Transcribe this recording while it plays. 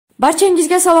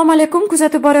Barchangizga salom alaykum.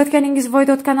 Kuzatib borayotganingiz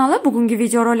VOYDOD kanali. Bugungi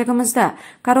videoroligimizda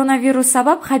koronavirus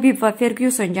sabab Xabib va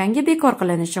Fергюсон jangi bekor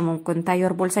qilinishi mumkin.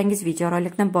 Tayyor bo'lsangiz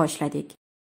videorolikni boshladik.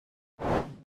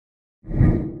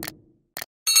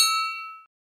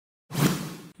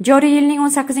 Joriy yilning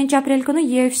 18-aprel kuni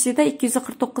UFC'da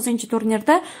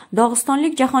 249-turnirda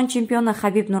Dog'istonlik jahon chempioni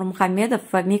Xabib Nurmuhamedov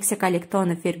va meksikalik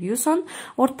Toni Fергюсон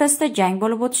o'rtasida jang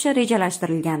bo'lib o'tishi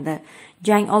rejalashtirilgandi.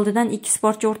 Jang oldidan ikki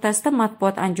sportchi o'rtasida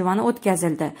matbuot anjumani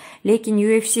o'tkazildi, lekin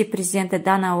UFC prezidenti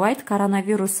Dana White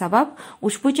koronavirus sabab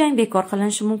ushbu jang bekor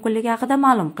qilinishi mumkinligi haqida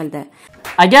ma'lum qildi.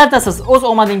 Agarda siz o'z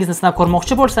omadingizni sinab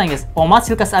ko'rmoqchi bo'lsangiz, omad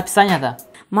silkasi opisiyaniyada.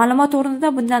 Ma'lumot o'rnida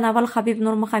bundan avval Xabib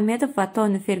Nurmuhamedov va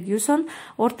Toni Fергюсон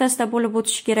o'rtasida bo'lib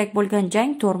o'tishi kerak bo'lgan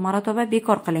jang 4 marotaba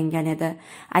bekor qilingan edi.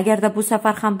 Agarda bu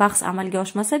safar ham bahs amalga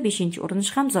oshmasa,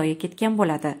 5-urinish ham zoye ketgan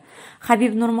bo'ladi.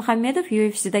 Xabib Nurmuhamedov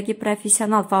UFC'dagi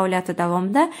professional faoliyati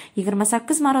davomida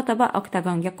 28 marotaba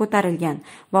oktagonga ko'tarilgan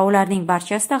va ularning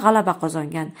barchasida g'alaba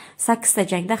qozongan. 8 ta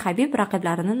jangda Xabib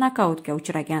raqiblarini nokautga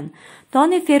uchragan.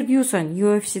 Toni Fергюсон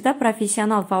UFC'da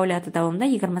professional faoliyati davomida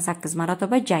 28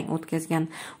 marotaba jang o'tkazgan.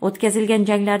 O'tkazilgan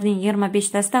janglarning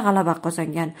 25tasida g'alaba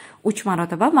qozongan, 3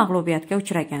 marotaba mag'lubiyatga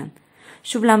uchragan.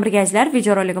 Shu bilan birga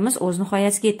videoroligimiz o'z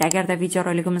nihoyasiga yetdi. Agarda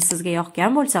videoroligimiz sizga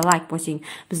yoqgan bo'lsa, like bosing.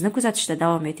 Bizni kuzatishda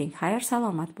davom eting. Xayr,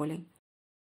 salomat bo'ling.